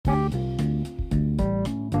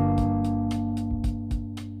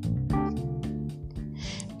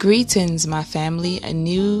Greetings, my family. A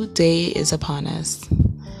new day is upon us.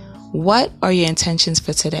 What are your intentions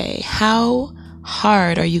for today? How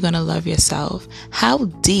hard are you going to love yourself? How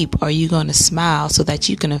deep are you going to smile so that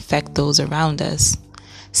you can affect those around us?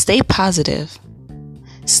 Stay positive.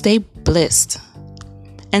 Stay blissed.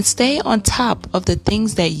 And stay on top of the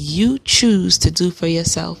things that you choose to do for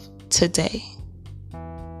yourself today.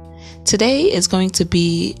 Today is going to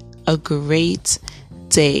be a great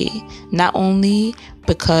day, not only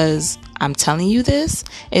because I'm telling you this,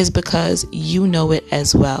 is because you know it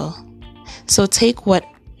as well. So take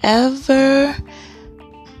whatever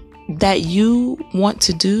that you want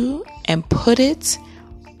to do and put it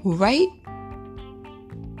right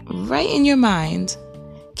in your mind.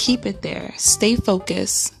 Keep it there. Stay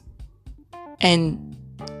focused and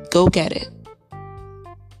go get it.